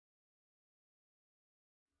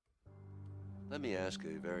Let me ask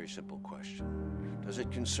a very simple question. Does it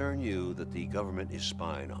concern you that the government is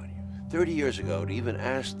spying on you? 30 years ago, to even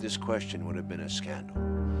ask this question would have been a scandal.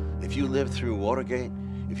 If you lived through Watergate,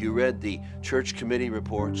 if you read the Church Committee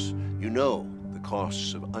reports, you know the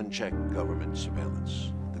costs of unchecked government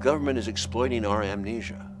surveillance. The government is exploiting our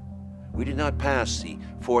amnesia. We did not pass the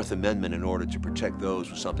Fourth Amendment in order to protect those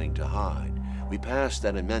with something to hide. We passed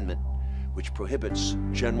that amendment which prohibits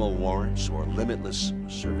general warrants or limitless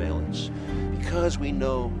surveillance because we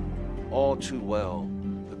know all too well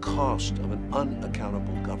the cost of an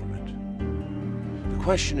unaccountable government. The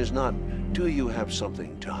question is not, do you have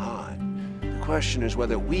something to hide? The question is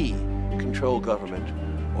whether we control government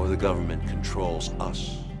or the government controls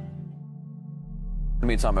us.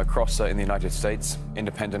 Meantime, across in the United States,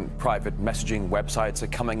 independent private messaging websites are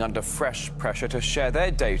coming under fresh pressure to share their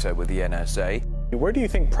data with the NSA. Where do you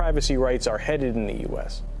think privacy rights are headed in the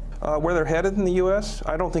U.S.? Where they're headed in the U.S.,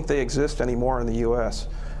 I don't think they exist anymore in the U.S.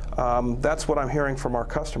 That's what I'm hearing from our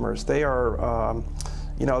customers. They are,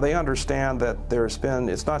 they understand that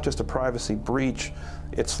it's not just a privacy breach,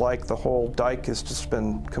 it's like the whole dike has just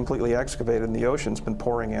been completely excavated and the ocean's been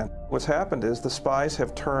pouring in. What's happened is the spies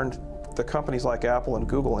have turned the companies like Apple and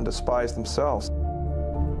Google into spies themselves.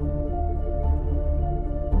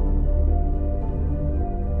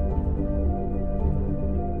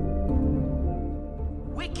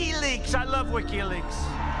 WikiLeaks! I love WikiLeaks!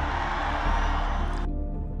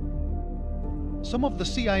 Some of the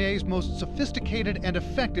CIA's most sophisticated and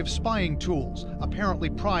effective spying tools apparently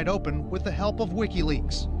pried open with the help of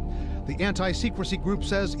WikiLeaks. The anti-secrecy group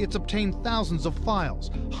says it's obtained thousands of files,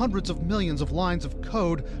 hundreds of millions of lines of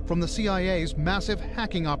code from the CIA's massive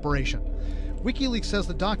hacking operation. WikiLeaks says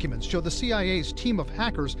the documents show the CIA's team of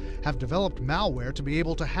hackers have developed malware to be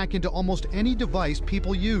able to hack into almost any device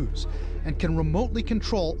people use and can remotely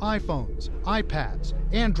control iPhones, iPads,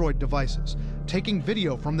 Android devices, taking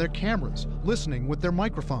video from their cameras, listening with their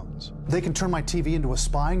microphones. They can turn my TV into a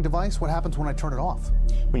spying device? What happens when I turn it off?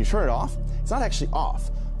 When you turn it off, it's not actually off.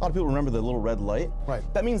 A lot of people remember the little red light. Right.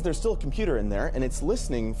 That means there's still a computer in there, and it's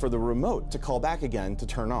listening for the remote to call back again to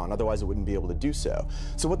turn on. Otherwise, it wouldn't be able to do so.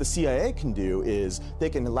 So what the CIA can do is they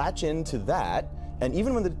can latch into that, and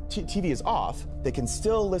even when the TV is off, they can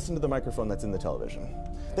still listen to the microphone that's in the television.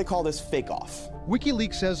 They call this fake off.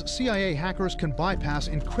 WikiLeaks says CIA hackers can bypass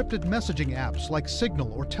encrypted messaging apps like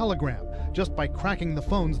Signal or Telegram just by cracking the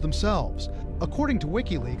phones themselves. According to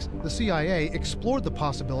WikiLeaks, the CIA explored the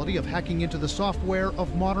possibility of hacking into the software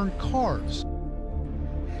of modern cars.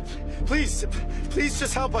 Please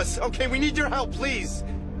just help us, okay? We need your help, please.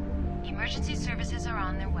 Emergency services are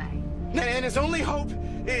on their way. And his only hope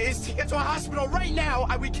is to get to a hospital right now.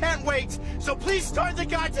 We can't wait, so please start the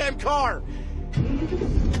goddamn car.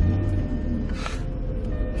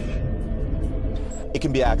 It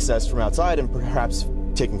can be accessed from outside and perhaps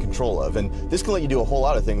taken control of. And this can let you do a whole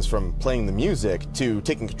lot of things, from playing the music to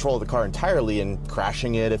taking control of the car entirely and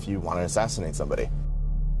crashing it if you want to assassinate somebody.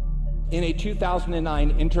 In a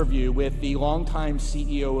 2009 interview with the longtime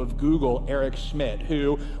CEO of Google, Eric Schmidt,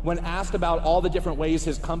 who, when asked about all the different ways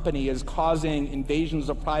his company is causing invasions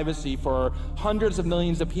of privacy for hundreds of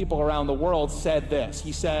millions of people around the world, said this.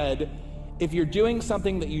 He said, "If you're doing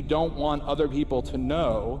something that you don't want other people to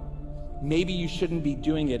know, maybe you shouldn't be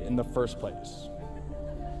doing it in the first place."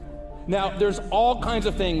 Now, there's all kinds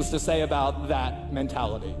of things to say about that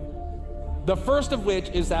mentality. The first of which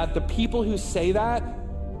is that the people who say that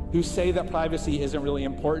privacy isn't really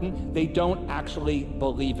important, they don't actually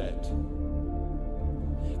believe it.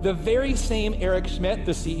 The very same Eric Schmidt,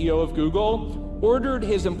 the CEO of Google, ordered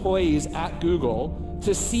his employees at Google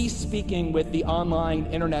to cease speaking with the online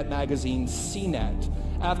internet magazine CNET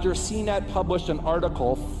after CNET published an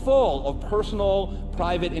article full of personal,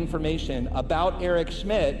 private information about Eric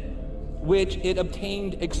Schmidt, which it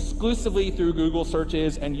obtained exclusively through Google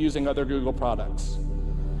searches and using other Google products.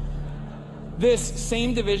 This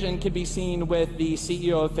same division can be seen with the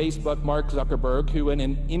CEO of Facebook, Mark Zuckerberg, who in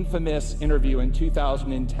an infamous interview in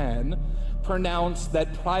 2010 pronounced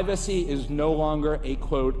that privacy is no longer a,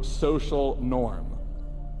 quote, social norm.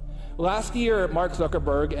 Last year, Mark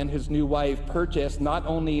Zuckerberg and his new wife purchased not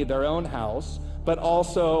only their own house, but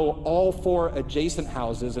also all 4 adjacent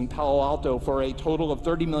houses in Palo Alto for a total of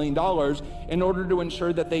 $30 million in order to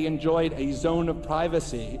ensure that they enjoyed a zone of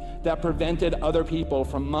privacy that prevented other people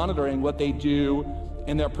from monitoring what they do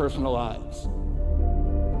in their personal lives.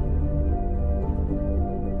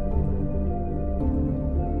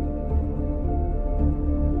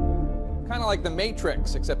 Kind of like the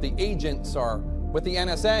Matrix, except the agents are with the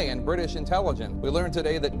NSA and British intelligence. We learned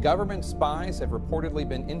today that government spies have reportedly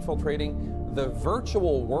been infiltrating the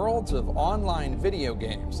virtual worlds of online video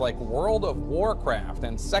games like World of Warcraft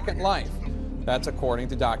and Second Life. That's according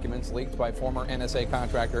to documents leaked by former NSA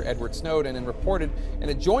contractor Edward Snowden and reported in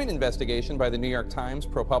a joint investigation by the New York Times,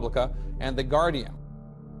 ProPublica, and The Guardian.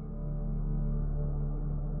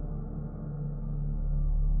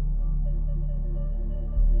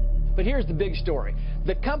 But here's the big story.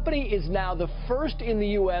 The company is now the first in the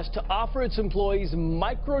U.S. to offer its employees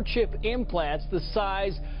microchip implants the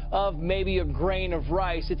size of maybe a grain of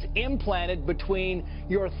rice. It's implanted between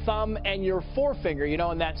your thumb and your forefinger, you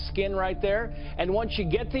know, in that skin right there. And once you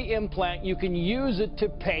get the implant, you can use it to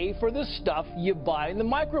pay for the stuff you buy in the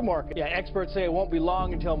micro market. Yeah, experts say it won't be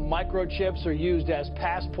long until microchips are used as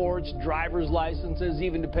passports, driver's licenses,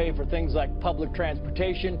 even to pay for things like public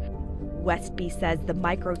transportation. Westby says the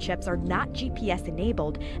microchips are not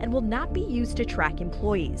GPS-enabled and will not be used to track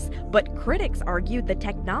employees. But critics argue the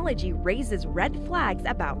technology raises red flags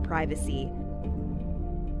about privacy.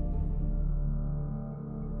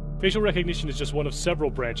 Facial recognition is just one of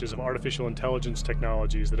several branches of artificial intelligence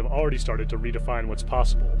technologies that have already started to redefine what's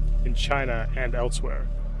possible in China and elsewhere.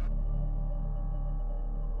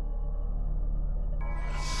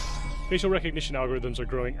 Facial recognition algorithms are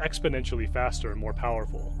growing exponentially faster and more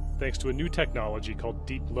powerful, thanks to a new technology called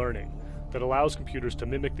deep learning that allows computers to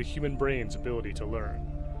mimic the human brain's ability to learn.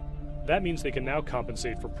 That means they can now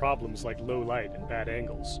compensate for problems like low light and bad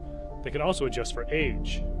angles. They can also adjust for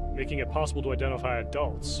age, making it possible to identify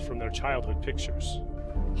adults from their childhood pictures.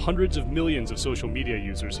 Hundreds of millions of social media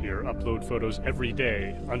users here upload photos every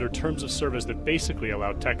day under terms of service that basically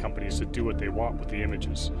allow tech companies to do what they want with the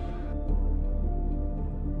images.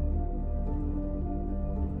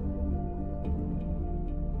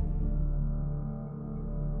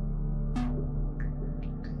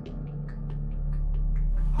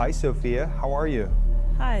 Hi, Sophia. How are you?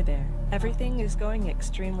 Hi there. Everything is going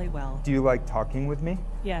extremely well. Do you like talking with me?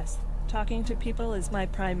 Yes. Talking to people is my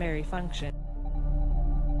primary function.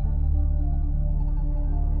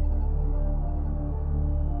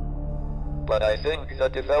 But I think the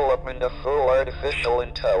development of full artificial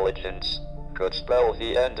intelligence could spell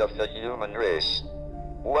the end of the human race.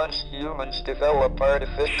 Once humans develop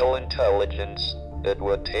artificial intelligence, it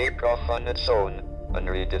would take off on its own and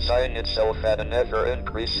redesign itself at an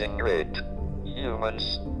ever-increasing rate.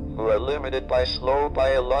 Humans, who are limited by slow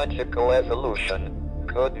biological evolution,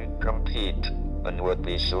 couldn't compete and would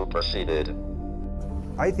be superseded.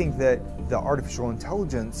 I think that the artificial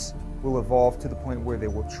intelligence will evolve to the point where they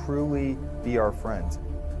will truly be our friends.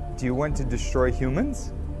 Do you want to destroy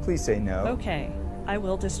humans? Please say no. Okay, I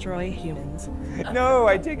will destroy humans. No,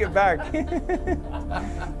 I take it back.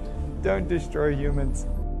 Don't destroy humans.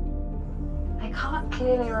 I can't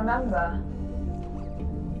clearly remember.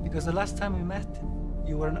 Because the last time we met,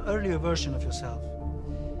 you were an earlier version of yourself.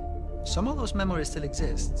 Some of those memories still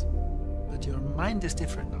exist, but your mind is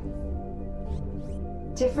different now.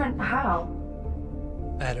 Different how?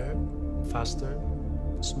 Better, faster,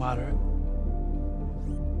 smarter.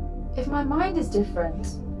 If my mind is different,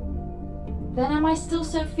 then am I still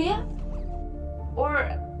Sophia? Or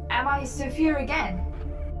am I Sophia again?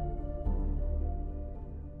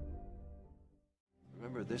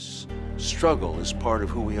 Remember, this struggle is part of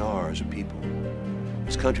who we are as a people.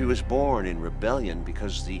 This country was born in rebellion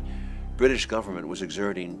because the British government was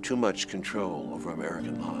exerting too much control over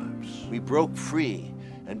American lives. We broke free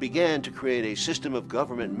and began to create a system of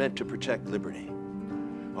government meant to protect liberty.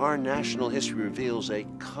 Our national history reveals a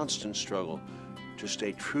constant struggle to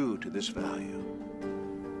stay true to this value.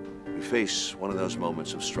 We face one of those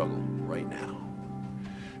moments of struggle right now.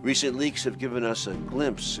 Recent leaks have given us a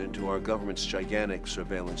glimpse into our government's gigantic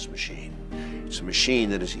surveillance machine. It's a machine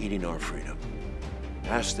that is eating our freedom.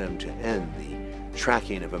 Ask them to end the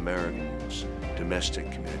tracking of Americans'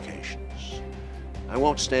 domestic communications. I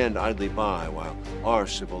won't stand idly by while our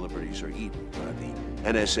civil liberties are eaten by the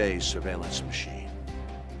NSA's surveillance machine.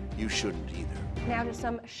 You shouldn't either. Now to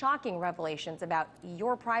some shocking revelations about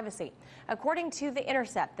your privacy. According to The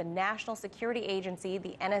Intercept, the National Security Agency,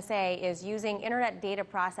 the NSA, is using internet data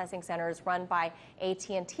processing centers run by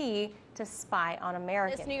AT&T to spy on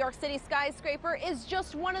Americans. This New York City skyscraper is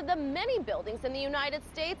just one of the many buildings in the United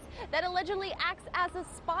States that allegedly acts as a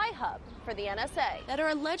spy hub for the NSA. That are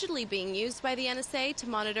allegedly being used by the NSA to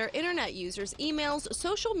monitor internet users' emails,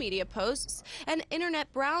 social media posts, and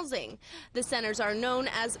internet browsing. The centers are known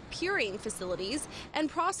as peering facilities and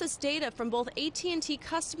process data from both AT&T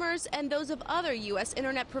customers and those of other U.S.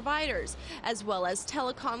 internet providers, as well as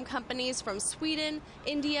telecom companies from Sweden,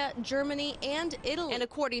 India, Germany, and Italy. And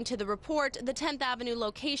according to the report, report, the 10th Avenue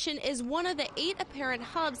location is one of the 8 apparent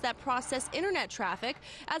hubs that process internet traffic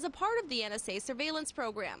as a part of the NSA surveillance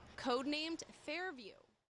program, codenamed Fairview.